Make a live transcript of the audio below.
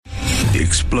The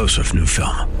explosive new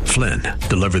film, Flynn,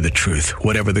 deliver the truth,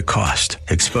 whatever the cost,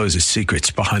 exposes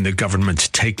secrets behind the government's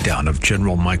takedown of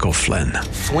General Michael Flynn.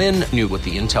 Flynn knew what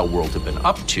the intel world had been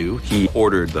up to. He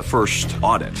ordered the first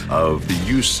audit of the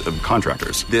use of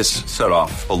contractors. This set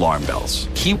off alarm bells.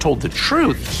 He told the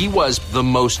truth. He was the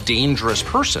most dangerous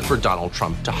person for Donald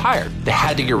Trump to hire. They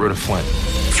had to get rid of Flynn.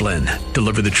 Flynn,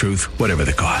 deliver the truth, whatever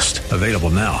the cost. Available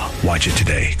now. Watch it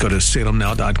today. Go to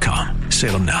salemnow.com.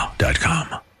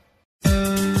 salemnow.com.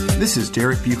 This is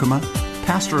Derek Buikema,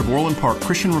 pastor of Orland Park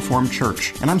Christian Reformed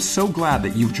Church, and I'm so glad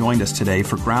that you've joined us today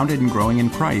for Grounded and Growing in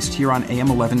Christ here on AM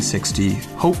 1160,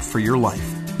 Hope for Your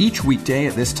Life. Each weekday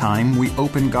at this time, we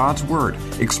open God's Word,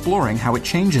 exploring how it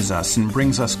changes us and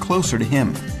brings us closer to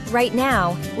Him. Right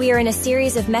now, we are in a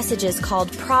series of messages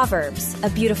called Proverbs, A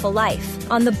Beautiful Life,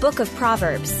 on the book of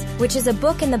Proverbs, which is a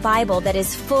book in the Bible that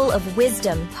is full of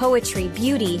wisdom, poetry,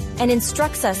 beauty, and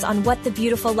instructs us on what the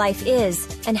beautiful life is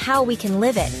and how we can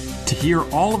live it. To hear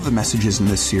all of the messages in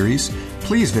this series,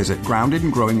 please visit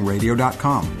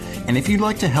groundedandgrowingradio.com. And if you'd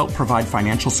like to help provide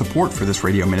financial support for this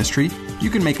radio ministry, you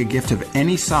can make a gift of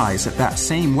any size at that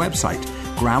same website,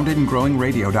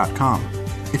 groundedandgrowingradio.com.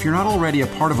 If you're not already a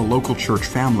part of a local church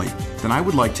family, then I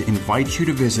would like to invite you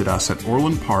to visit us at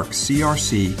Orland Park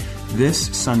CRC this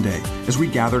Sunday as we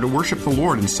gather to worship the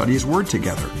Lord and study His Word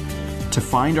together. To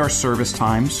find our service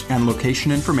times and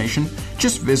location information,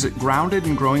 just visit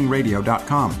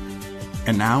groundedandgrowingradio.com.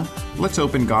 And now, let's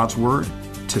open God's Word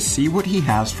to see what He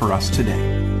has for us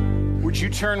today. Would you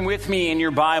turn with me in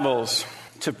your Bibles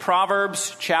to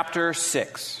Proverbs chapter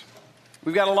 6?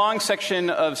 We've got a long section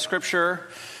of Scripture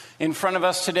in front of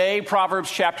us today.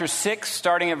 Proverbs chapter 6,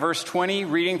 starting at verse 20,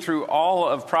 reading through all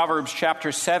of Proverbs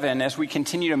chapter 7 as we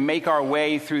continue to make our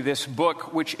way through this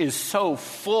book, which is so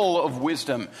full of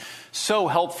wisdom, so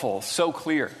helpful, so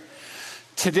clear.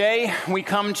 Today, we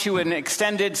come to an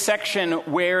extended section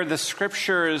where the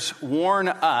Scriptures warn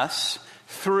us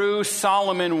through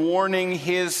Solomon warning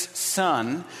his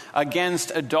son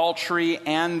against adultery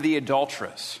and the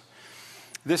adulteress.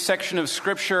 This section of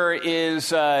Scripture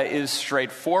is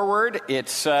straightforward,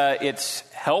 it's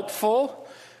helpful,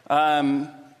 and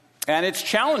it's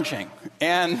challenging.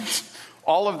 And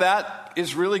all of that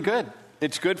is really good.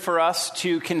 It's good for us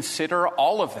to consider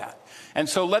all of that. And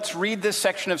so let's read this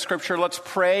section of Scripture. Let's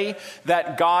pray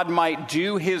that God might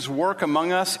do His work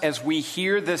among us as we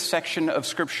hear this section of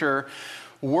Scripture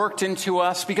worked into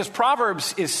us. Because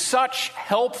Proverbs is such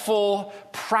helpful,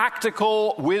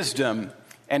 practical wisdom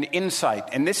and insight.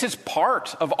 And this is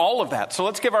part of all of that. So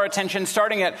let's give our attention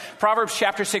starting at Proverbs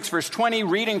chapter 6, verse 20,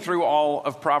 reading through all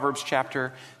of Proverbs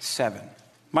chapter 7.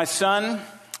 My son,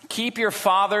 keep your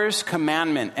father's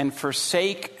commandment and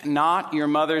forsake not your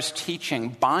mother's teaching.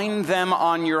 Bind them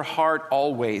on your heart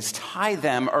always. Tie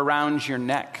them around your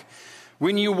neck.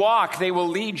 When you walk, they will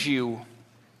lead you.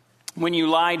 When you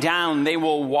lie down, they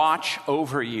will watch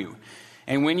over you.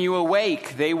 And when you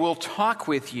awake, they will talk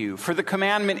with you. For the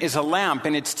commandment is a lamp,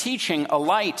 and its teaching a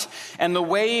light. And the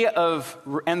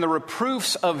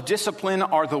reproofs of discipline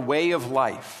are the way of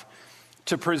life,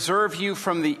 to preserve you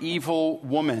from the evil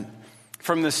woman,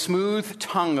 from the smooth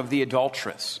tongue of the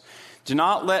adulteress. Do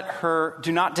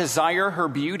not desire her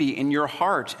beauty in your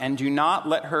heart, and do not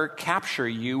let her capture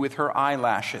you with her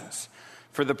eyelashes.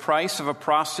 For the price of a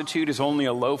prostitute is only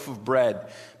a loaf of bread,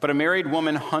 but a married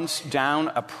woman hunts down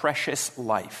a precious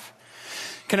life.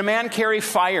 Can a man carry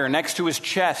fire next to his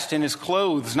chest and his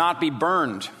clothes not be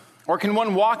burned? Or can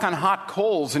one walk on hot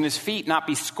coals and his feet not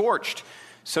be scorched?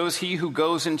 So is he who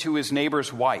goes into his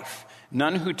neighbor's wife.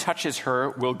 None who touches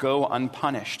her will go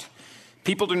unpunished.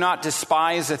 People do not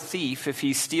despise a thief if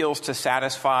he steals to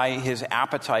satisfy his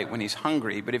appetite when he's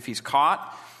hungry, but if he's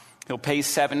caught, he'll pay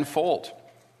sevenfold.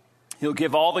 He'll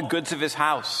give all the goods of his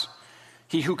house.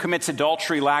 He who commits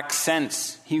adultery lacks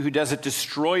sense. He who does it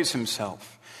destroys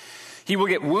himself. He will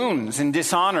get wounds and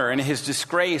dishonor, and his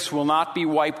disgrace will not be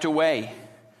wiped away.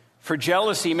 For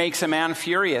jealousy makes a man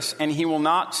furious, and he will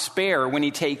not spare when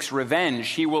he takes revenge.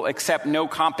 He will accept no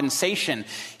compensation.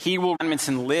 He will commandments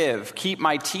and live. Keep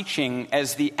my teaching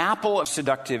as the apple of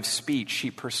seductive speech.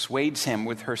 She persuades him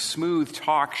with her smooth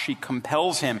talk. She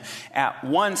compels him. At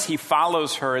once he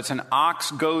follows her as an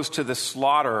ox goes to the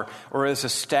slaughter, or as a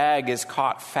stag is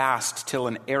caught fast till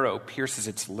an arrow pierces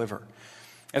its liver.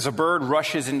 As a bird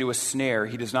rushes into a snare,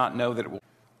 he does not know that it will.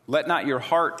 Let not your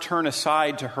heart turn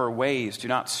aside to her ways. Do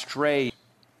not stray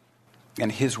in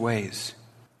his ways.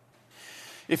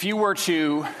 If you were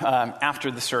to,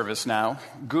 after the service now,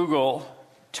 Google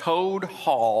Toad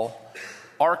Hall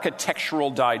Architectural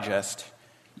Digest,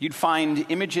 you'd find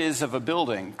images of a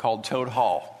building called Toad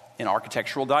Hall in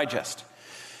Architectural Digest.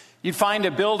 You'd find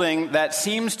a building that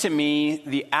seems to me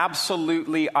the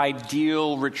absolutely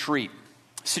ideal retreat,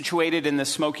 situated in the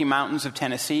Smoky Mountains of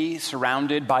Tennessee,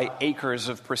 surrounded by acres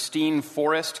of pristine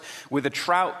forest, with a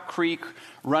trout creek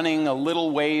running a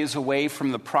little ways away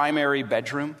from the primary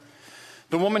bedroom.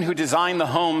 The woman who designed the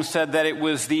home said that it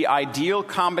was the ideal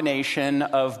combination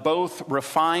of both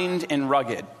refined and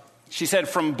rugged. She said,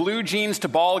 from blue jeans to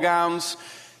ball gowns,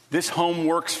 this home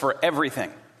works for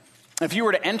everything. If you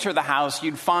were to enter the house,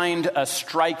 you'd find a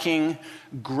striking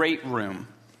great room.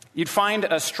 You'd find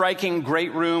a striking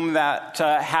great room that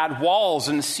had walls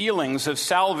and ceilings of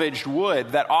salvaged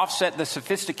wood that offset the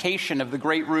sophistication of the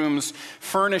great room's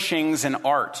furnishings and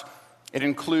art. It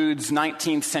includes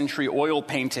 19th century oil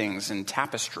paintings and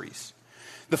tapestries.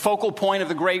 The focal point of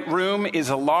the great room is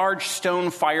a large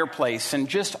stone fireplace, and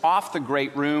just off the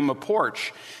great room, a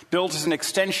porch built as an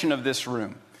extension of this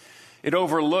room. It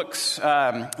overlooks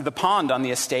the pond on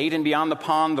the estate, and beyond the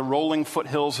pond, the rolling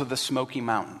foothills of the Smoky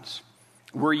Mountains.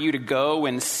 Were you to go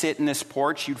and sit in this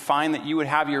porch, you'd find that you would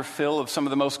have your fill of some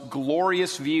of the most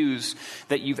glorious views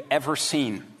that you've ever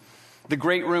seen. The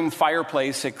great room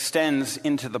fireplace extends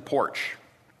into the porch.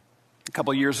 A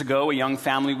couple years ago, a young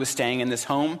family was staying in this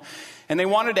home, and they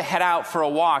wanted to head out for a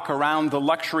walk around the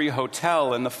luxury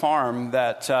hotel and the farm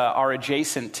that are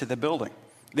adjacent to the building.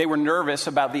 They were nervous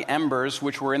about the embers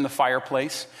which were in the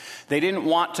fireplace. They didn't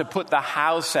want to put the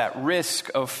house at risk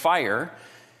of fire.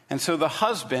 And so the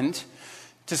husband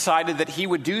decided that he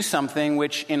would do something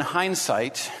which, in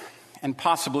hindsight, and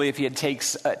possibly if he had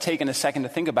taken a second to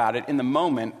think about it, in the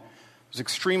moment, was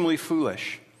extremely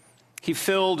foolish. He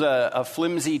filled a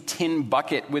flimsy tin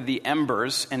bucket with the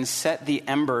embers and set the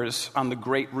embers on the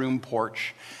great room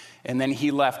porch. And then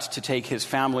he left to take his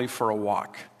family for a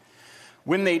walk.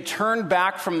 When they turned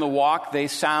back from the walk, they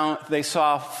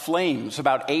saw flames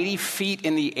about 80 feet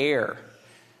in the air.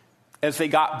 As they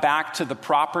got back to the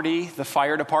property, the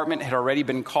fire department had already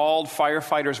been called.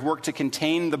 Firefighters worked to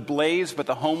contain the blaze, but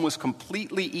the home was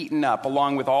completely eaten up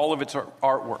along with all of its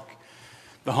artwork.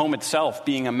 The home itself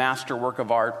being a masterwork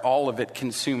of art, all of it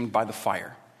consumed by the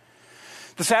fire.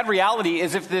 The sad reality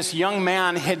is if this young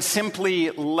man had simply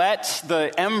let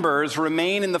the embers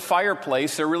remain in the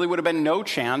fireplace, there really would have been no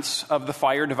chance of the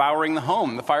fire devouring the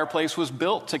home. The fireplace was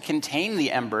built to contain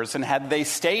the embers, and had they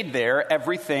stayed there,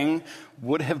 everything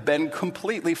would have been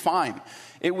completely fine.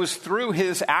 It was through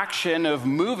his action of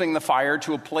moving the fire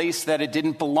to a place that it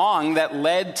didn't belong that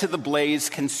led to the blaze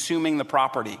consuming the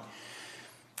property.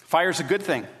 Fire's a good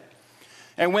thing.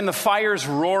 And when the fire's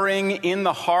roaring in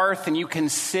the hearth and you can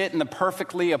sit in the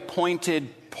perfectly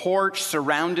appointed porch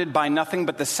surrounded by nothing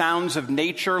but the sounds of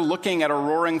nature, looking at a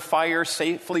roaring fire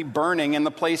safely burning in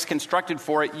the place constructed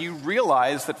for it, you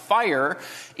realize that fire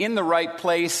in the right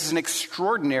place is an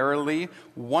extraordinarily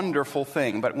wonderful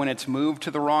thing. But when it's moved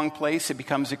to the wrong place, it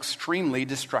becomes extremely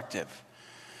destructive.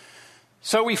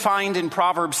 So we find in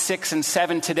Proverbs 6 and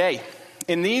 7 today.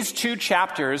 In these two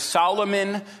chapters,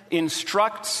 Solomon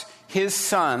instructs his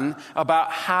son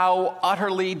about how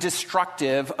utterly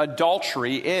destructive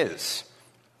adultery is,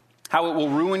 how it will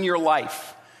ruin your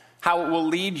life, how it will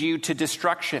lead you to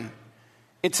destruction.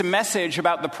 It's a message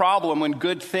about the problem when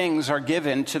good things are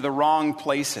given to the wrong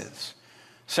places.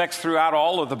 Sex throughout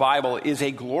all of the Bible is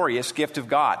a glorious gift of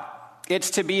God.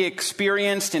 It's to be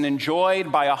experienced and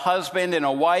enjoyed by a husband and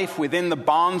a wife within the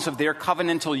bonds of their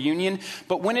covenantal union.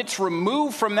 But when it's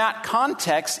removed from that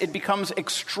context, it becomes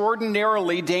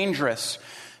extraordinarily dangerous.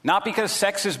 Not because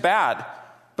sex is bad,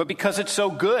 but because it's so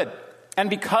good and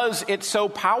because it's so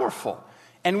powerful.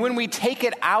 And when we take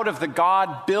it out of the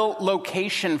God-built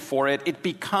location for it, it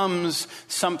becomes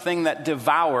something that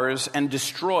devours and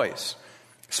destroys.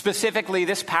 Specifically,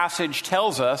 this passage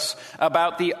tells us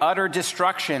about the utter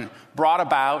destruction brought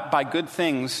about by good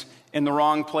things in the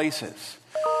wrong places.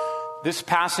 This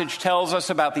passage tells us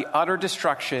about the utter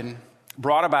destruction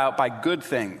brought about by good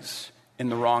things in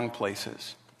the wrong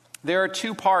places. There are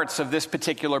two parts of this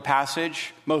particular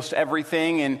passage. Most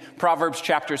everything in Proverbs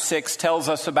chapter 6 tells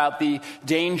us about the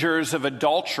dangers of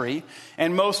adultery,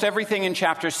 and most everything in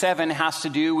chapter 7 has to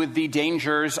do with the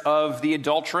dangers of the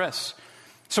adulteress.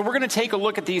 So we're going to take a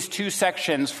look at these two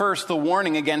sections. First, the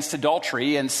warning against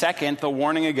adultery, and second, the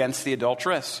warning against the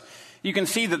adulteress. You can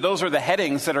see that those are the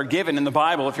headings that are given in the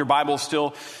Bible, if your Bible is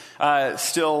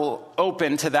still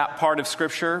open to that part of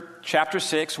Scripture. Chapter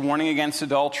 6, warning against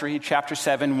adultery. Chapter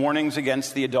 7, warnings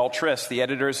against the adulteress. The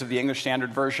editors of the English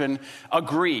Standard Version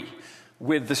agree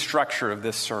with the structure of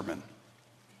this sermon.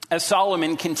 As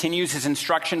Solomon continues his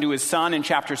instruction to his son in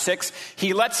chapter 6,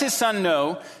 he lets his son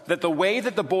know that the way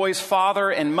that the boy's father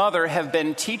and mother have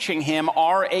been teaching him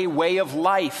are a way of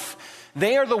life,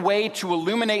 They are the way to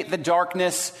illuminate the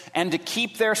darkness and to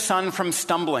keep their son from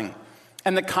stumbling.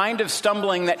 And the kind of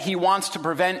stumbling that he wants to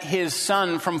prevent his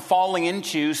son from falling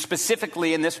into,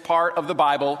 specifically in this part of the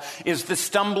Bible, is the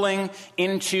stumbling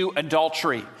into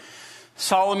adultery.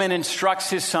 Solomon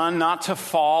instructs his son not to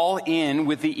fall in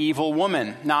with the evil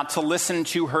woman, not to listen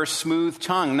to her smooth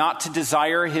tongue, not to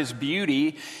desire her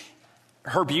beauty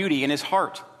in his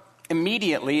heart.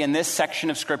 Immediately in this section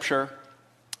of Scripture,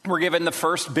 we're given the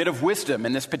first bit of wisdom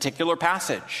in this particular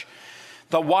passage.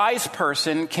 The wise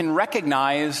person can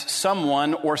recognize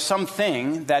someone or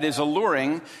something that is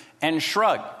alluring and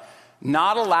shrug.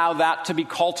 Not allow that to be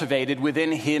cultivated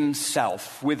within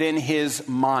himself, within his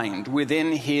mind,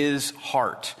 within his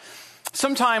heart.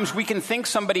 Sometimes we can think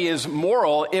somebody is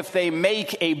moral if they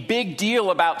make a big deal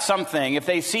about something, if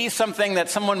they see something that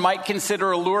someone might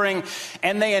consider alluring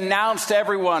and they announce to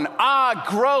everyone,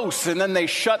 gross, and then they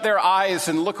shut their eyes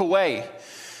and look away.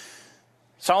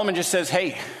 Solomon just says,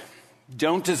 hey,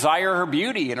 don't desire her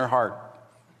beauty in her heart.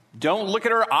 Don't look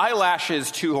at her eyelashes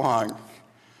too long.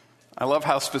 I love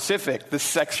how specific this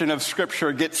section of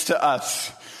Scripture gets to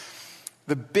us.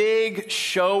 The big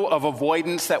show of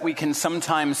avoidance that we can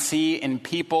sometimes see in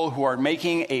people who are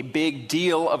making a big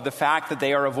deal of the fact that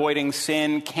they are avoiding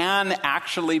sin can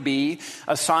actually be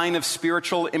a sign of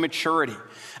spiritual immaturity.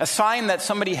 A sign that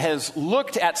somebody has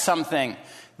looked at something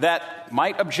that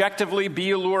might objectively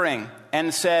be alluring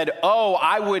and said,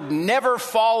 I would never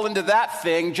fall into that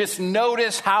thing. Just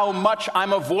notice how much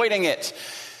I'm avoiding it.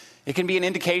 It can be an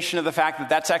indication of the fact that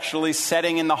that's actually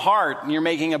setting in the heart, and you're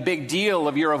making a big deal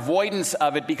of your avoidance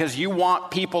of it because you want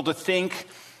people to think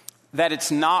that it's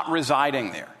not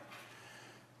residing there.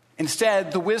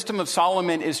 Instead, the wisdom of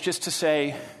Solomon is just to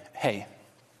say, hey,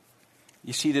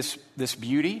 you see this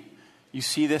beauty? You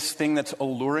see this thing that's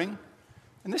alluring?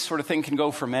 And this sort of thing can go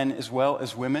for men as well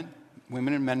as women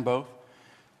and men both.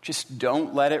 Just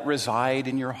don't let it reside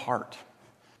in your heart.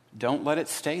 Don't let it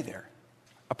stay there.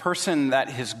 A person that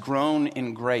has grown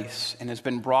in grace and has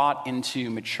been brought into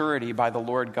maturity by the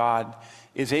Lord God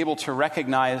is able to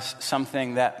recognize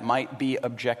something that might be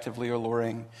objectively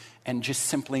alluring and just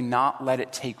simply not let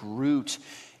it take root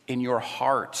in your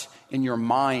heart, in your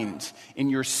mind, in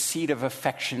your seat of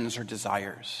affections or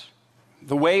desires.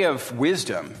 The way of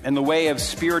wisdom and the way of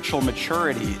spiritual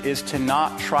maturity is to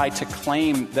not try to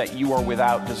claim that you are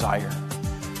without desire.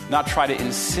 Not try to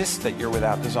insist that you're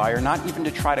without desire, not even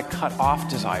to try to cut off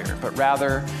desire, but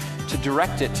rather to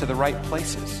direct it to the right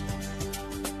places.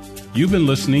 You've been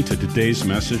listening to today's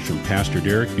message from Pastor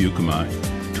Derek Buikema.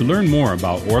 To learn more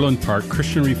about Orland Park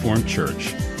Christian Reformed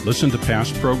Church, listen to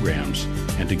past programs,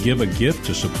 and to give a gift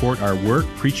to support our work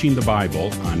preaching the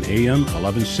Bible on AM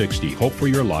 1160 Hope for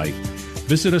Your Life,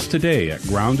 visit us today at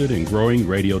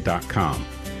groundedandgrowingradio.com.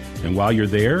 And while you're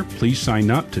there, please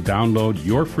sign up to download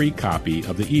your free copy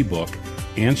of the ebook,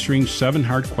 Answering 7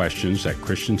 Hard Questions That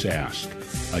Christians Ask.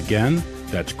 Again,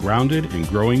 that's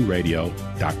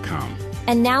groundedandgrowingradio.com.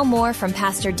 And now more from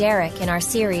Pastor Derek in our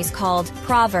series called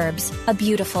Proverbs, A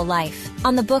Beautiful Life,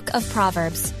 on the book of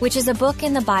Proverbs, which is a book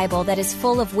in the Bible that is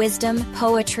full of wisdom,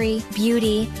 poetry,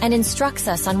 beauty, and instructs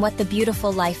us on what the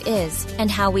beautiful life is and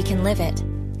how we can live it.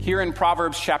 Here in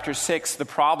Proverbs chapter 6, the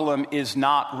problem is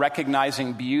not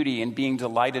recognizing beauty and being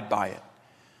delighted by it.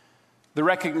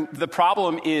 The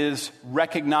problem is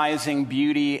recognizing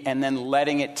beauty and then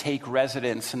letting it take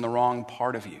residence in the wrong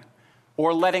part of you,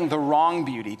 or letting the wrong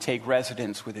beauty take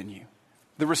residence within you.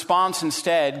 The response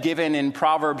instead, given in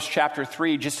Proverbs chapter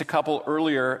 3, just a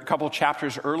couple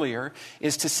chapters earlier,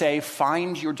 is to say,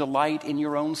 find your delight in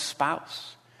your own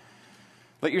spouse.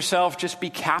 Let yourself just be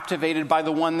captivated by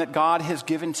the one that God has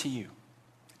given to you.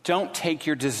 Don't take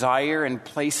your desire and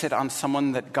place it on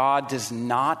someone that God does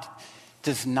not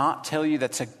tell you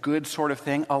that's a good sort of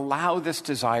thing. Allow this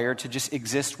desire to just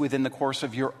exist within the course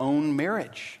of your own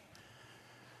marriage.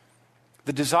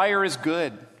 The desire is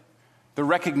good. The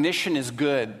recognition is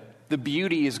good. The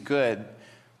beauty is good.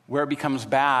 Where it becomes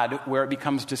bad, where it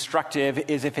becomes destructive,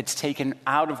 is if it's taken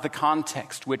out of the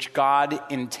context which God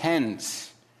intends.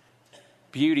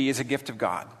 Beauty is a gift of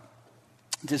God.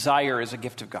 Desire is a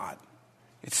gift of God.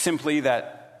 It's simply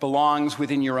that belongs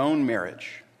within your own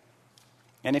marriage.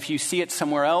 And if you see it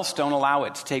somewhere else, don't allow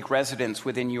it to take residence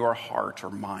within your heart or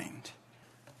mind.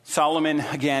 Solomon,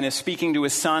 again, is speaking to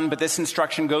his son, but this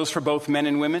instruction goes for both men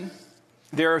and women.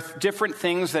 There are different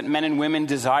things that men and women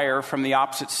desire from the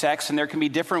opposite sex, and there can be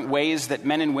different ways that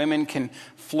men and women can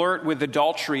flirt with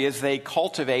adultery as they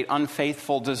cultivate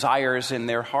unfaithful desires in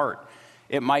their heart.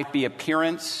 It might be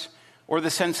appearance or the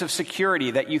sense of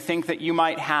security that you think that you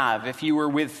might have if you were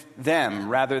with them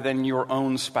rather than your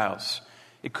own spouse.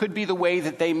 It could be the way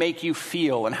that they make you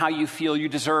feel and how you feel you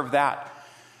deserve that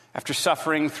after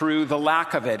suffering through the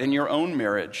lack of it in your own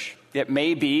marriage. It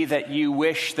may be that you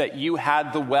wish that you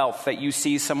had the wealth that you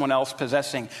see someone else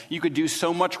possessing. You could do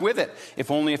so much with it,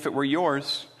 if only if it were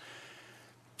yours.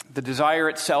 The desire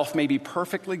itself may be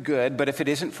perfectly good, but if it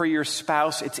isn't for your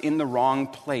spouse, it's in the wrong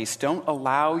place. Don't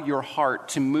allow your heart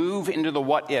to move into the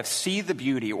what if, see the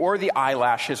beauty or the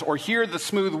eyelashes or hear the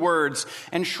smooth words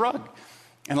and shrug.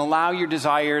 And allow your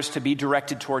desires to be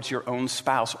directed towards your own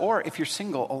spouse. Or if you're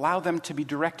single, allow them to be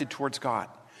directed towards God.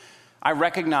 I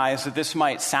recognize that this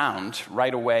might sound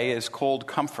right away as cold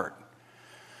comfort.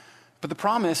 But the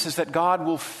promise is that God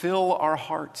will fill our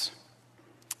hearts.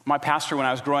 My pastor, when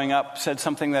I was growing up, said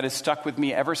something that has stuck with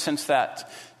me ever since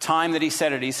that time that he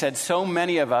said it. He said, so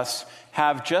many of us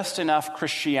have just enough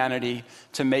Christianity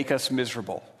to make us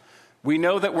miserable. We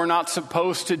know that we're not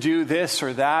supposed to do this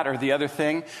or that or the other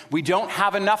thing. We don't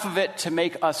have enough of it to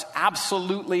make us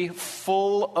absolutely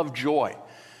full of joy.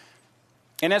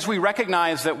 And as we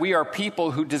recognize that we are people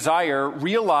who desire,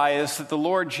 realize that the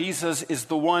Lord Jesus is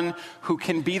the one who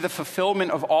can be the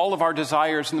fulfillment of all of our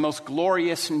desires in the most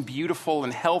glorious and beautiful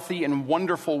and healthy and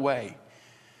wonderful way.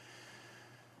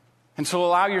 And so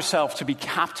allow yourself to be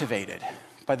captivated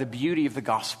by the beauty of the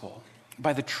gospel,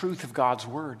 by the truth of God's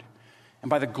word, and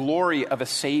by the glory of a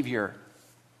Savior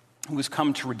who has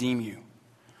come to redeem you.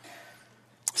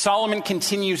 Solomon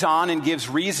continues on and gives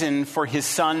reason for his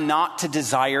son not to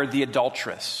desire the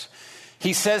adulteress.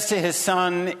 He says to his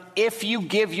son, if you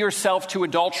give yourself to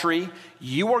adultery,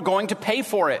 you are going to pay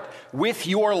for it with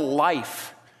your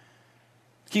life.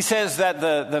 He says that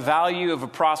the value of a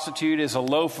prostitute is a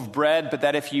loaf of bread, but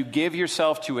that if you give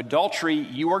yourself to adultery,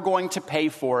 you are going to pay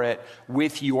for it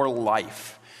with your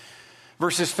life.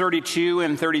 Verses 32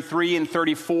 and 33 and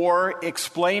 34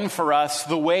 explain for us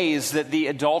the ways that the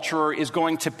adulterer is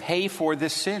going to pay for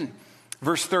this sin.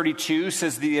 Verse 32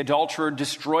 says the adulterer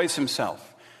destroys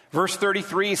himself. Verse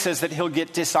 33 says that he'll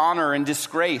get dishonor and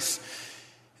disgrace,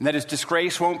 and that his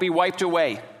disgrace won't be wiped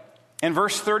away. And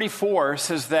verse 34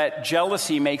 says that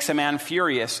jealousy makes a man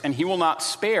furious, and he will not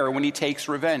spare when he takes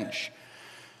revenge.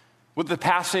 What the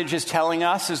passage is telling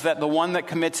us is that the one that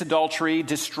commits adultery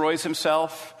destroys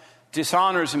himself,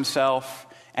 dishonors himself,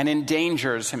 and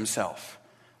endangers himself.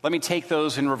 Let me take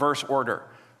those in reverse order.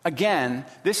 Again,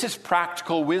 this is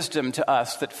practical wisdom to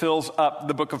us that fills up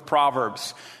the book of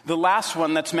Proverbs. The last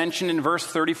one that's mentioned in verse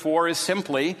 34 is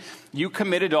simply, you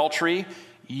commit adultery,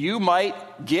 you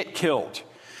might get killed.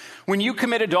 When you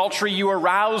commit adultery, you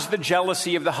arouse the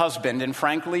jealousy of the husband, and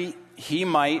frankly, he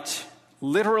might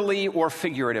literally or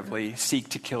figuratively seek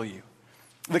to kill you.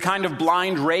 The kind of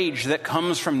blind rage that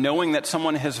comes from knowing that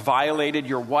someone has violated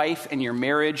your wife and your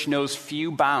marriage knows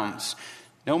few bounds.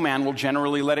 No man will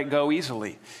generally let it go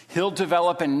easily. He'll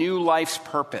develop a new life's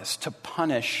purpose to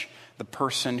punish the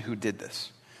person who did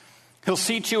this. He'll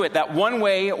see to it that one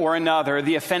way or another,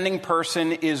 the offending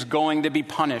person is going to be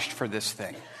punished for this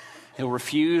thing. He'll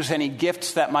refuse any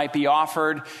gifts that might be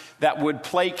offered that would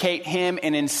placate him,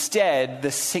 and instead,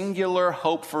 the singular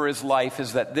hope for his life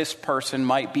is that this person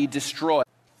might be destroyed.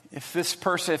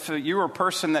 If you're a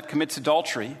person that commits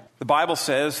adultery, the Bible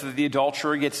says that the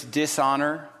adulterer gets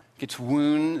dishonor, gets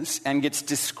wounds, and gets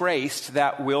disgraced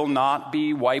that will not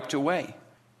be wiped away.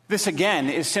 This, again,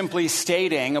 is simply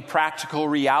stating a practical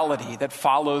reality that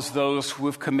follows those who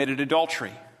have committed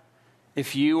adultery.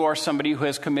 If you are somebody who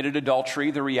has committed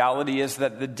adultery, the reality is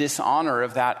that the dishonor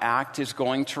of that act is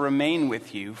going to remain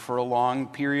with you for a long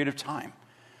period of time.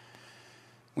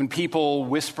 When people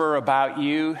whisper about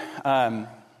you,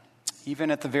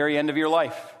 even at the very end of your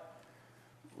life,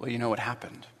 well, you know what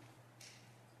happened.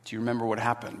 Do you remember what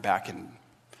happened back in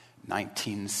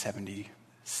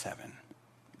 1977?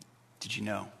 Did you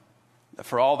know that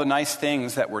for all the nice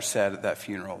things that were said at that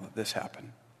funeral, that this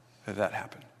happened, that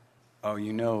happened? Oh,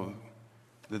 you know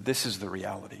that this is the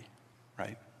reality,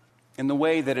 right? And the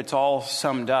way that it's all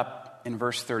summed up in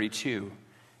verse 32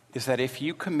 is that if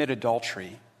you commit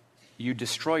adultery, you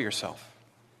destroy yourself.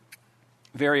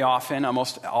 Very often,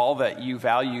 almost all that you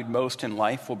valued most in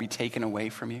life will be taken away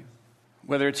from you,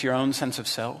 whether it's your own sense of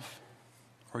self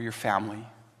or your family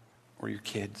or your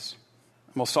kids.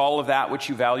 Almost all of that which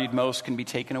you valued most can be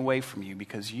taken away from you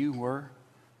because you were,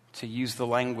 to use the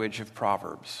language of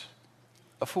Proverbs,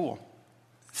 a fool.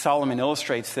 Solomon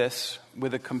illustrates this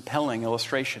with a compelling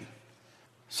illustration.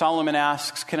 Solomon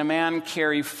asks, can a man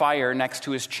carry fire next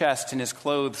to his chest and his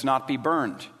clothes not be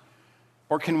burned?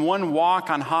 Or can one walk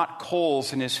on hot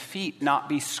coals and his feet not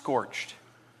be scorched?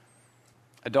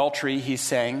 Adultery, he's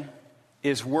saying,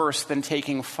 is worse than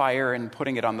taking fire and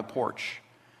putting it on the porch.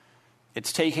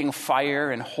 It's taking fire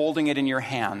and holding it in your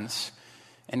hands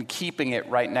and keeping it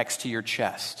right next to your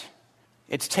chest.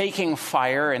 It's taking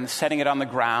fire and setting it on the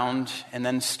ground and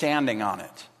then standing on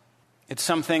it. It's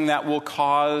something that will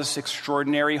cause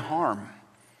extraordinary harm.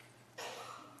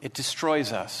 It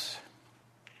destroys us.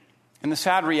 And the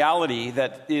sad reality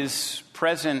that is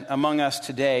present among us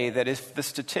today, that if the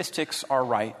statistics are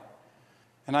right,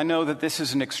 and I know that this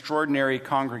is an extraordinary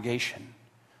congregation,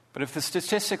 but if the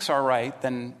statistics are right,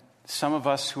 then some of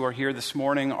us who are here this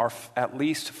morning are at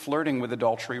least flirting with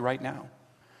adultery right now.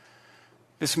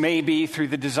 This may be through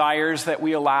the desires that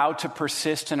we allow to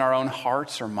persist in our own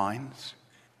hearts or minds.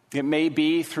 It may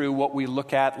be through what we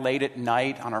look at late at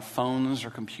night on our phones or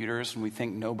computers and we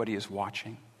think nobody is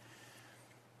watching.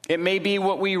 It may be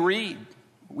what we read,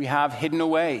 what we have hidden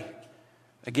away.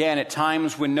 Again, at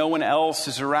times when no one else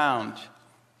is around.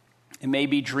 It may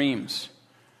be dreams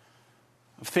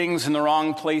of things in the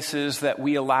wrong places that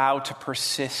we allow to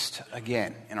persist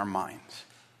again in our minds.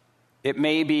 It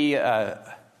may be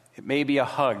a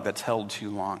hug that's held too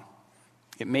long.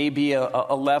 It may be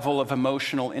a level of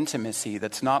emotional intimacy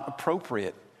that's not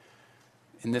appropriate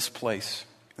in this place.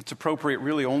 It's appropriate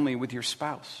really only with your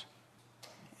spouse.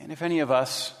 And if any of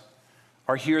us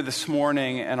are here this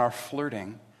morning and are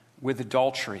flirting with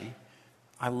adultery,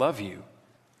 I love you.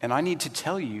 And I need to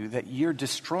tell you that you're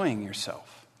destroying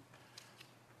yourself.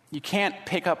 You can't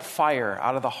pick up fire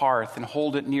out of the hearth and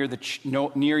hold it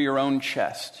near your own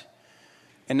chest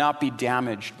and not be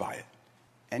damaged by it.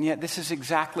 And yet this is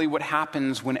exactly what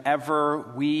happens whenever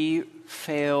we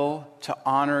fail to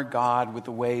honor God with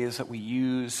the ways that we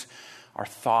use our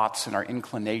thoughts and our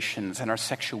inclinations and our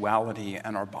sexuality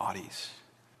and our bodies.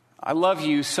 I love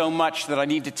you so much that I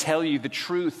need to tell you the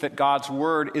truth that God's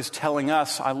word is telling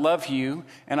us. I love you,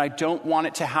 and I don't want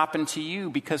it to happen to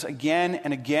you, because again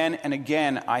and again and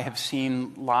again, I have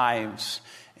seen lives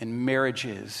and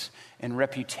marriages and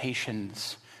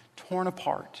reputations torn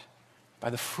apart by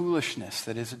the foolishness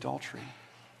that is adultery.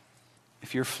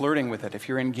 If you're flirting with it, if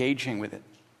you're engaging with it,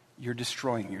 you're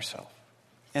destroying yourself.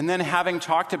 And then, having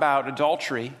talked about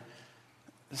adultery,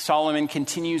 Solomon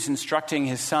continues instructing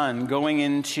his son, going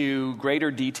into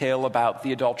greater detail about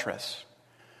the adulteress.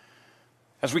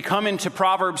 As we come into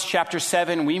Proverbs chapter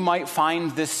 7, we might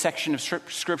find this section of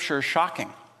Scripture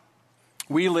shocking.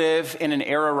 We live in an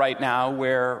era right now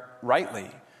where, rightly,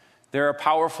 there are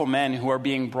powerful men who are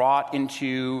being brought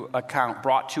to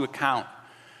account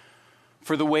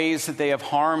for the ways that they have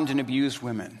harmed and abused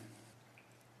women,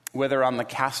 whether on the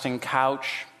casting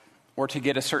couch or to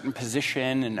get a certain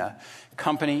position in a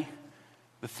company.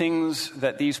 The things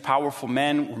that these powerful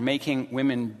men were making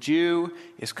women do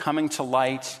is coming to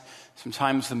light.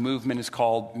 Sometimes the movement is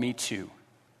called Me Too.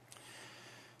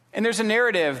 And there's a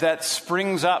narrative that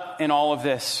springs up in all of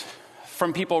this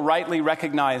from people rightly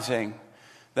recognizing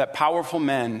that powerful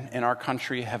men in our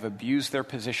country have abused their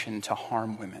position to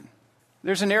harm women.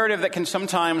 There's a narrative that can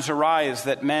sometimes arise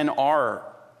that men are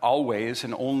always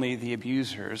and only the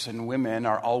abusers and women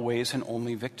are always and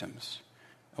only victims.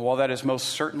 And while that is most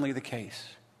certainly the case,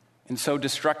 and so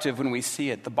destructive when we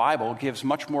see it, the Bible gives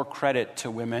much more credit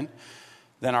to women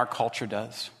than our culture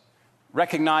does.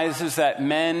 Recognizes that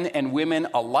men and women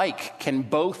alike can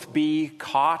both be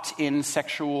caught in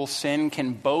sexual sin,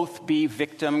 can both be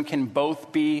victim, can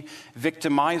both be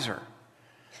victimizer.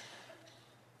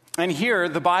 And here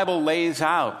the Bible lays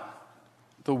out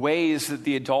the ways that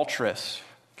the adulteress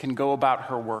can go about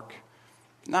her work,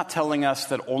 not telling us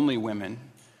that only women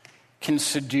can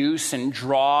seduce and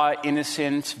draw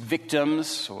innocent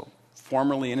victims, or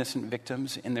formerly innocent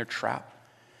victims, in their trap.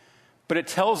 But it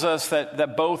tells us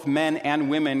that both men and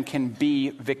women can be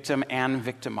victim and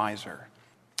victimizer.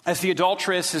 As the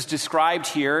adulteress is described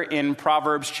here in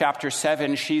Proverbs chapter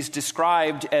 7, she's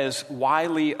described as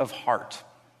wily of heart.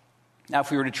 Now,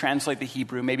 if we were to translate the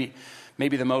Hebrew, maybe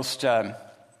the most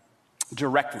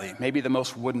directly, maybe the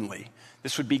most woodenly,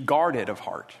 this would be guarded of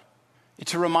heart.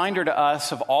 It's a reminder to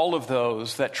us of all of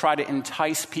those that try to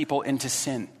entice people into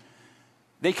sin.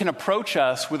 They can approach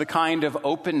us with a kind of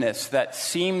openness that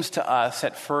seems to us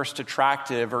at first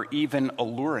attractive or even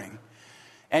alluring.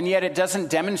 And yet it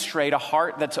doesn't demonstrate a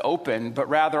heart that's open, but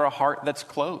rather a heart that's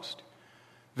closed.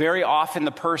 Very often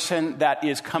the person that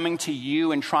is coming to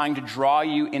you and trying to draw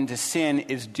you into sin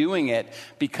is doing it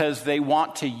because they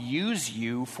want to use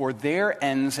you for their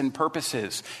ends and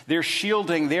purposes. They're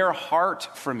shielding their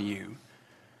heart from you,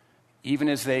 even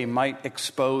as they might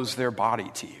expose their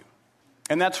body to you.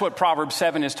 And that's what Proverbs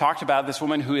 7 is talked about, this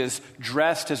woman who is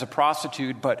dressed as a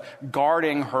prostitute but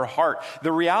guarding her heart.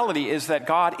 The reality is that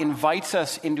God invites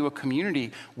us into a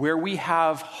community where we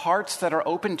have hearts that are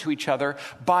open to each other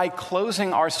by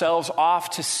closing ourselves off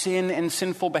to sin and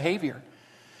sinful behavior.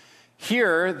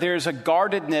 Here, there's a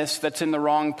guardedness that's in the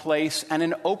wrong place and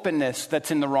an openness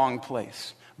that's in the wrong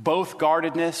place. Both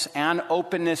guardedness and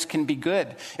openness can be good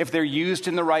if they're used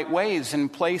in the right ways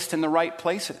and placed in the right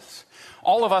places.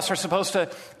 All of us are supposed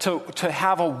to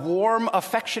have a warm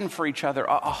affection for each other,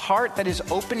 a heart that is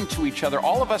open to each other.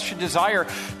 All of us should desire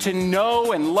to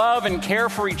know and love and care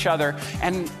for each other.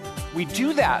 And we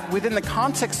do that within the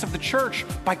context of the church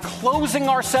by closing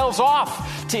ourselves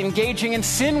off to engaging in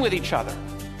sin with each other.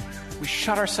 We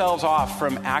shut ourselves off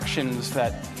from actions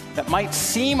that might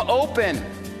seem open,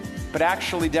 but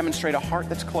actually demonstrate a heart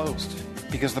that's closed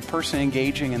because the person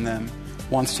engaging in them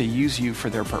wants to use you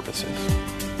for their purposes.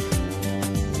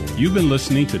 You've been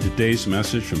listening to today's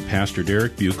message from Pastor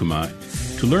Derek Buikema.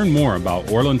 To learn more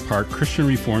about Orland Park Christian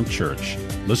Reformed Church,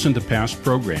 listen to past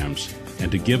programs,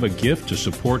 and to give a gift to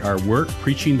support our work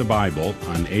preaching the Bible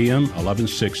on AM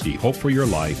 1160, Hope for Your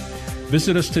Life,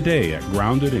 visit us today at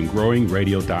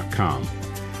groundedandgrowingradio.com.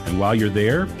 And while you're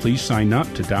there, please sign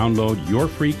up to download your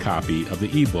free copy of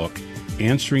the ebook,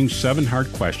 Answering 7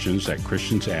 Hard Questions That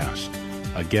Christians Ask.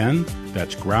 Again,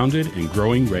 that's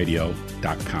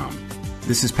groundedandgrowingradio.com.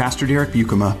 This is Pastor Derek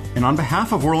Buikema, and on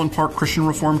behalf of Orland Park Christian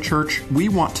Reformed Church, we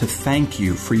want to thank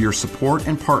you for your support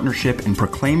and partnership in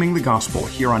proclaiming the gospel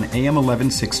here on AM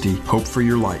 1160, Hope for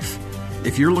Your Life.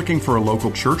 If you're looking for a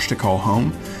local church to call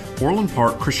home, Orland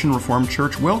Park Christian Reformed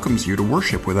Church welcomes you to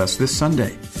worship with us this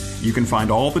Sunday. You can find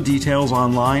all the details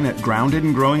online at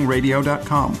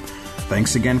groundedandgrowingradio.com.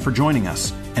 Thanks again for joining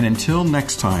us, and until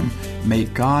next time, may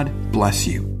God bless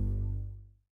you.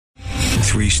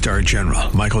 3-star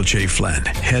General Michael J. Flynn,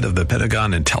 head of the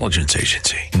Pentagon Intelligence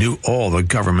Agency, knew all the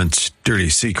government's dirty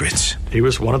secrets. He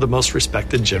was one of the most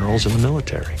respected generals in the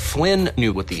military. Flynn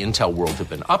knew what the intel world had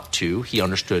been up to. He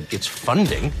understood its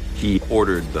funding. He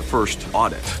ordered the first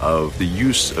audit of the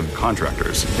use of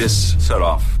contractors. This set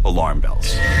off alarm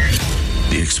bells.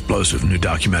 The explosive new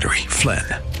documentary, Flynn,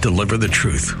 Deliver the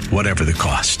Truth, Whatever the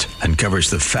Cost, uncovers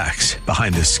the facts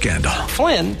behind this scandal.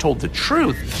 Flynn told the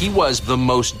truth. He was the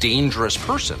most dangerous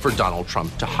person for Donald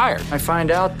Trump to hire. I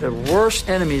find out the worst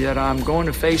enemy that I'm going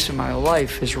to face in my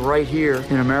life is right here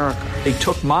in America. They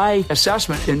took my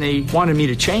assessment and they wanted me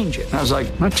to change it. And I was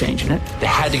like, I'm not changing it. They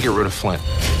had to get rid of Flynn.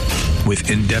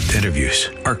 With in-depth interviews,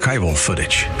 archival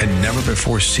footage, and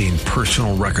never-before-seen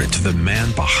personal records of the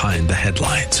man behind the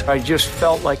headlines. I just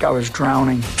felt like I was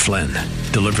drowning. Flynn,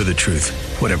 Deliver the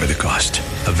Truth, Whatever the Cost.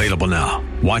 Available now.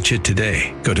 Watch it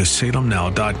today. Go to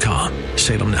salemnow.com.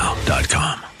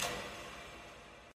 salemnow.com.